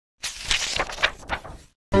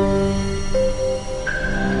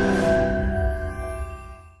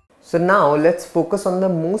So now let's focus on the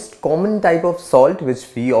most common type of salt which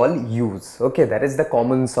we all use. Okay, that is the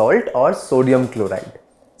common salt or sodium chloride.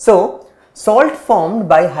 So salt formed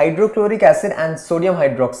by hydrochloric acid and sodium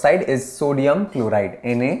hydroxide is sodium chloride,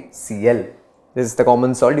 NaCl. This is the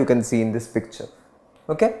common salt you can see in this picture.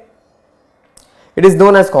 Okay, it is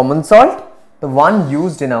known as common salt, the one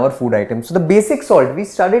used in our food items. So the basic salt, we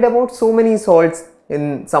studied about so many salts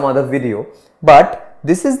in some other video, but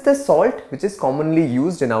this is the salt which is commonly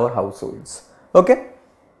used in our households. Okay.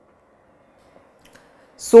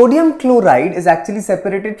 Sodium chloride is actually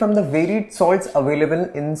separated from the varied salts available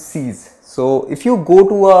in seas. So if you go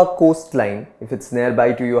to a coastline, if it's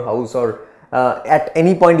nearby to your house, or at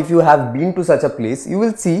any point if you have been to such a place, you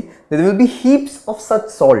will see that there will be heaps of such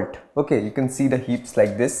salt. Okay, you can see the heaps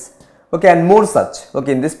like this. Okay, and more such.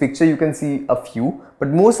 Okay, in this picture you can see a few, but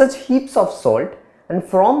more such heaps of salt. And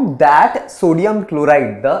from that sodium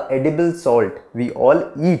chloride, the edible salt we all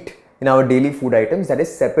eat in our daily food items, that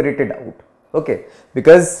is separated out. Okay,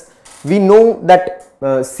 because we know that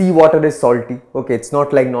sea water is salty. Okay, it's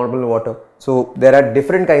not like normal water. So there are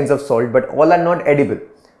different kinds of salt, but all are not edible.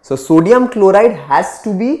 So sodium chloride has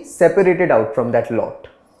to be separated out from that lot.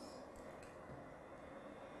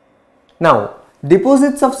 Now,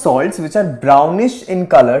 deposits of salts which are brownish in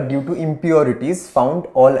color due to impurities found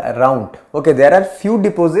all around. Okay, there are few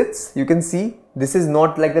deposits. You can see this is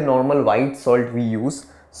not like the normal white salt we use.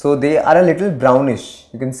 So they are a little brownish.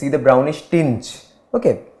 You can see the brownish tinge.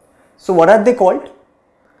 Okay, so what are they called?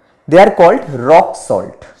 They are called rock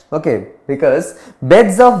salt. Okay, because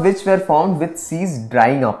beds of which were formed with seas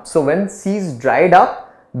drying up. So when seas dried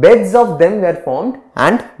up, beds of them were formed,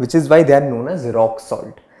 and which is why they are known as rock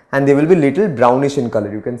salt. And they will be little brownish in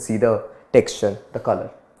color. You can see the texture, the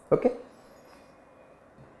color. Okay.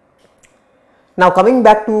 Now coming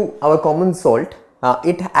back to our common salt,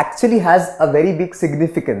 it actually has a very big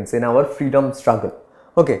significance in our freedom struggle.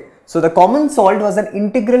 Okay, so the common salt was an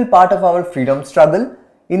integral part of our freedom struggle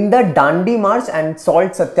in the Dandi March and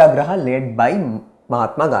Salt Satyagraha led by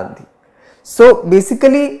Mahatma Gandhi. So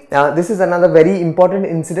basically, this is another very important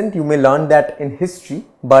incident. You may learn that in history,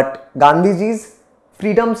 but Gandhiji's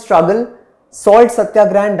freedom struggle, Salt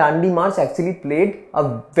Satyagraha and Dandi March actually played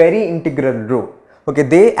a very integral role. Okay,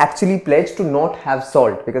 they actually pledged to not have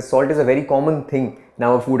salt because salt is a very common thing in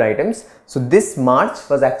our food items. So this march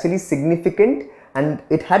was actually significant, and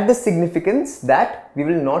it had the significance that we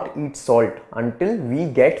will not eat salt until we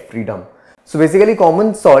get freedom. So basically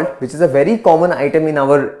common salt, which is a very common item in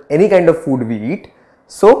our any kind of food we eat,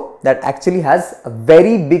 so that actually has a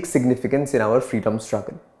very big significance in our freedom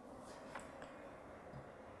struggle.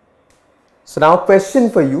 So now a question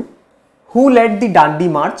for you, who led the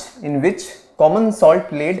Dandi March in which common salt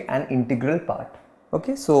played an integral part?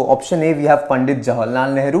 Okay, so option A we have Pandit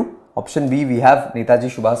Jawaharlal Nehru, option B we have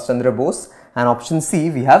Netaji Subhash Chandra Bose, and option C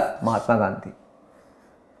we have Mahatma Gandhi.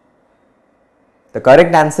 The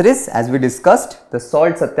correct answer is, as we discussed, the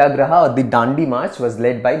Salt Satyagraha or the Dandi March was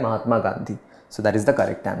led by Mahatma Gandhi. So that is the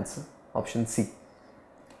correct answer, option C.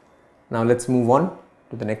 Now let's move on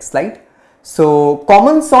to the next slide. So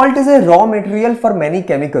common salt is a raw material for many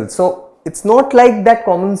chemicals. So it's not like that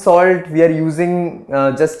common salt we are using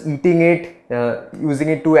just eating it, using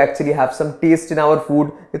it to actually have some taste in our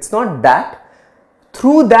food. It's not that.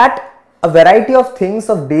 Through that, a variety of things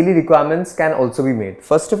of daily requirements can also be made.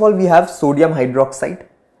 First of all, we have sodium hydroxide.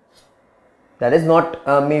 That is not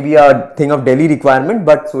maybe a thing of daily requirement,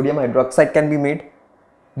 but sodium hydroxide can be made.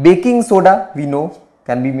 Baking soda, we know,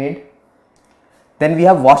 can be made. Then we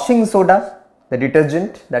have washing soda, the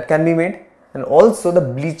detergent, that can be made, and also the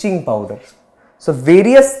bleaching powder. So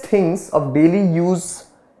various things of daily use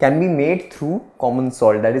can be made through common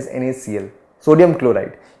salt, that is NaCl, sodium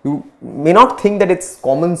chloride. You may not think that it's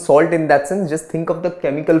common salt in that sense, just think of the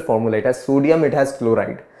chemical formula. It has sodium, it has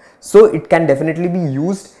chloride. So it can definitely be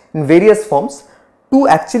used in various forms to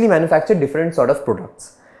actually manufacture different sort of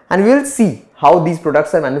products. And we will see how these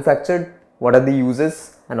products are manufactured, what are the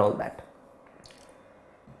uses and all that.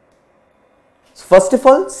 So first of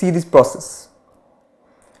all, see this process.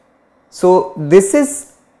 So this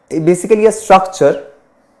is basically a structure,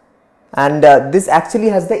 and this actually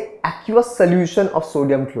has the aqueous solution of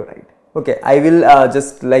sodium chloride. Okay, I will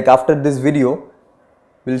just like after this video,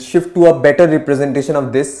 we'll shift to a better representation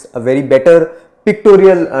of this, a very better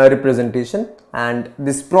pictorial representation, and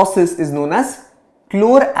this process is known as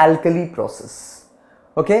chlor-alkali process.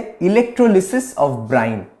 Okay, electrolysis of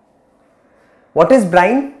brine. What is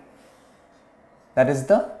brine? That is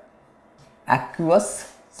the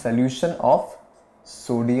aqueous solution of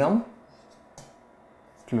sodium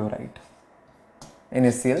chloride,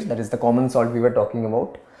 NaCl, that is the common salt we were talking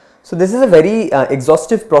about. So this is a very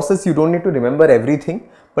exhaustive process, you don't need to remember everything,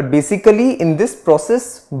 but basically in this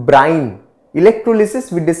process, brine,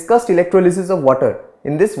 electrolysis, we discussed electrolysis of water.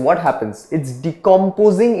 In this what happens? It's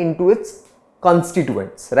decomposing into its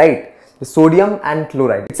constituents, right? The sodium and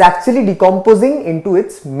chloride. It's actually decomposing into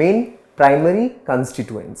its main primary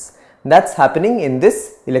constituents. That's happening in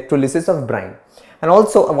this electrolysis of brine. And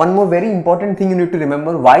also one more very important thing you need to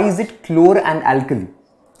remember, why is it chlor and alkali?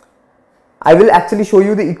 I will actually show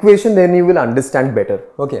you the equation, then you will understand better.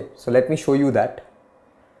 Okay, so let me show you that.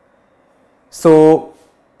 So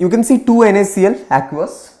you can see 2 NaCl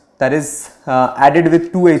aqueous, that is added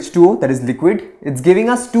with 2 H2O, that is liquid. It's giving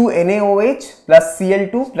us 2 NaOH plus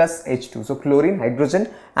Cl2 plus H2. So chlorine, hydrogen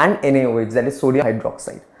and NaOH, that is sodium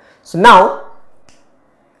hydroxide. So now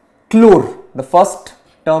chlor, the first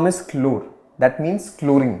term is chlor, that means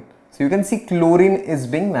chlorine. So you can see chlorine is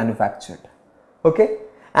being manufactured. Okay.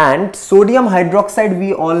 And sodium hydroxide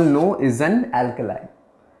we all know is an alkali.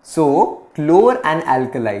 So chlor and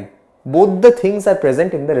alkali, both the things are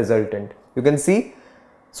present in the resultant. You can see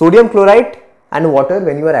sodium chloride and water,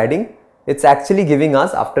 when you are adding, it's actually giving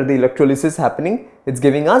us, after the electrolysis happening, it's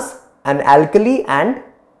giving us an alkali and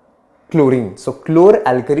chlorine. So chlor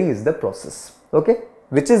alkali is the process, okay,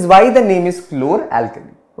 which is why the name is chlor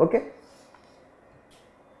alkali. Okay.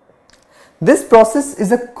 This process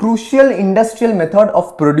is a crucial industrial method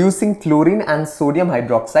of producing chlorine and sodium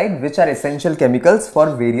hydroxide, which are essential chemicals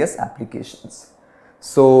for various applications.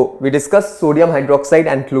 So we discussed sodium hydroxide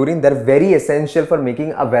and chlorine, they are very essential for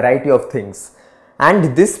making a variety of things,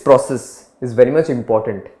 and this process is very much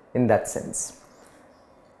important in that sense.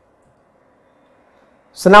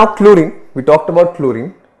 So now chlorine, we talked about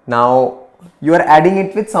chlorine. Now you are adding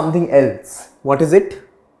it with something else. What is it?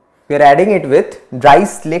 We are adding it with dry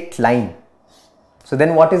slaked lime. So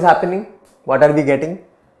then what is happening? What are we getting?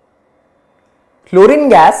 Chlorine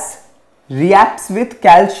gas reacts with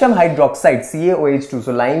calcium hydroxide, CaOH2.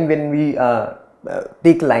 So lime, when we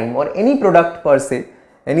take lime or any product per se,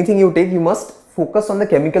 anything you take, you must focus on the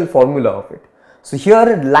chemical formula of it. So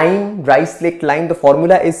here lime, dry slaked lime, the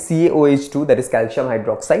formula is CaOH2, that is calcium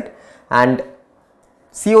hydroxide, and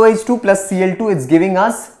COH2 plus Cl2 is giving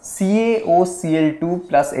us CaOCl2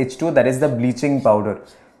 plus H2, that is the bleaching powder.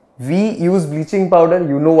 We use bleaching powder,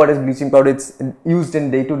 you know what is bleaching powder, it's used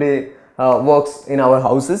in day-to-day works in our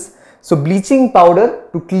houses. So bleaching powder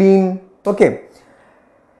to clean, okay,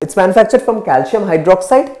 it's manufactured from calcium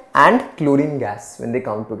hydroxide and chlorine gas when they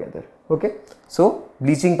come together, okay. So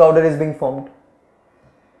bleaching powder is being formed.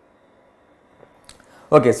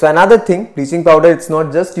 Okay, so another thing, bleaching powder, it's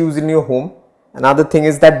not just used in your home. Another thing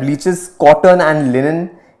is that bleaches cotton and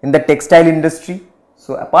linen in the textile industry.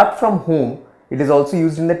 So apart from home, it is also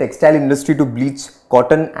used in the textile industry to bleach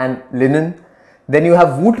cotton and linen. Then you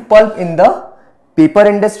have wood pulp in the paper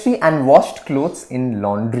industry and washed clothes in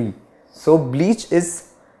laundry. So bleach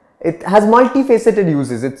is, it has multifaceted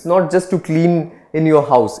uses. It's not just to clean in your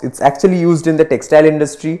house. It's actually used in the textile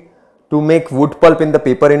industry, to make wood pulp in the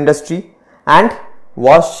paper industry, and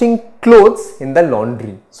washing clothes in the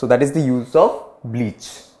laundry. So that is the use of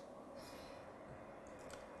bleach.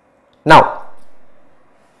 Now,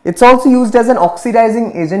 it's also used as an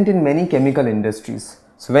oxidizing agent in many chemical industries.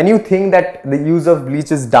 So when you think that the use of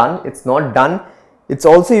bleach is done, it's not done. It's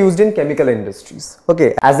also used in chemical industries,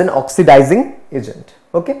 okay, as an oxidizing agent,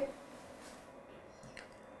 okay.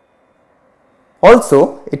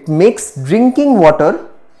 Also, it makes drinking water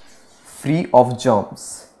free of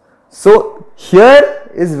germs. So here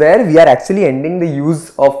is where we are actually ending the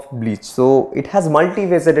use of bleach. So it has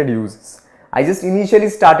multifaceted uses. I just initially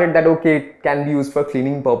started that okay, it can be used for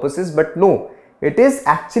cleaning purposes, but no, it is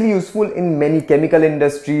actually useful in many chemical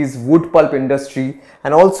industries, wood pulp industry,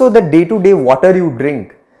 and also the day-to-day water you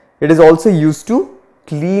drink. It is also used to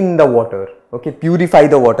clean the water, okay, purify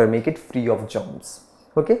the water, make it free of germs.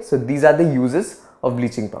 Okay, so these are the uses of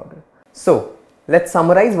bleaching powder. So let's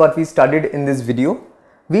summarize what we studied in this video.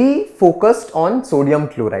 We focused on sodium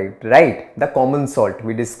chloride, right? The common salt.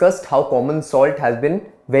 We discussed how common salt has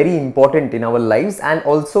been very important in our lives, and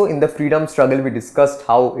also in the freedom struggle we discussed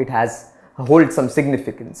how it has holds some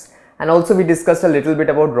significance. And also we discussed a little bit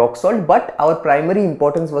about rock salt, but our primary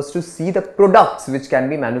importance was to see the products which can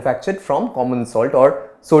be manufactured from common salt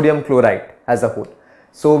or sodium chloride as a whole.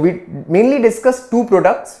 So we mainly discussed two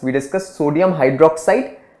products. We discussed sodium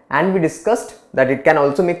hydroxide and we discussed that it can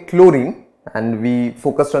also make chlorine, and we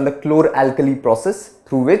focused on the chlor-alkali process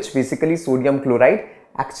through which basically sodium chloride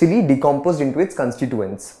actually decomposed into its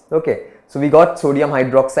constituents. Okay, so we got sodium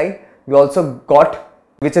hydroxide, we also got,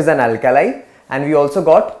 which is an alkali, and we also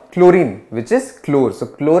got chlorine, which is chlor. So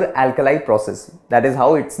chlor-alkali process, that is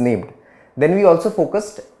how it's named. Then we also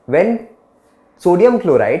focused when sodium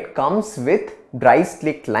chloride comes with dry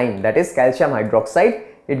slick lime, that is calcium hydroxide,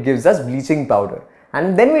 it gives us bleaching powder.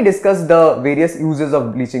 And then we discussed the various uses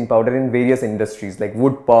of bleaching powder in various industries like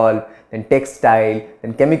wood pulp, then textile,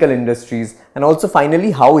 then chemical industries, and also finally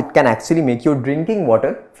how it can actually make your drinking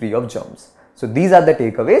water free of germs. So these are the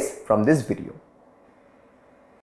takeaways from this video.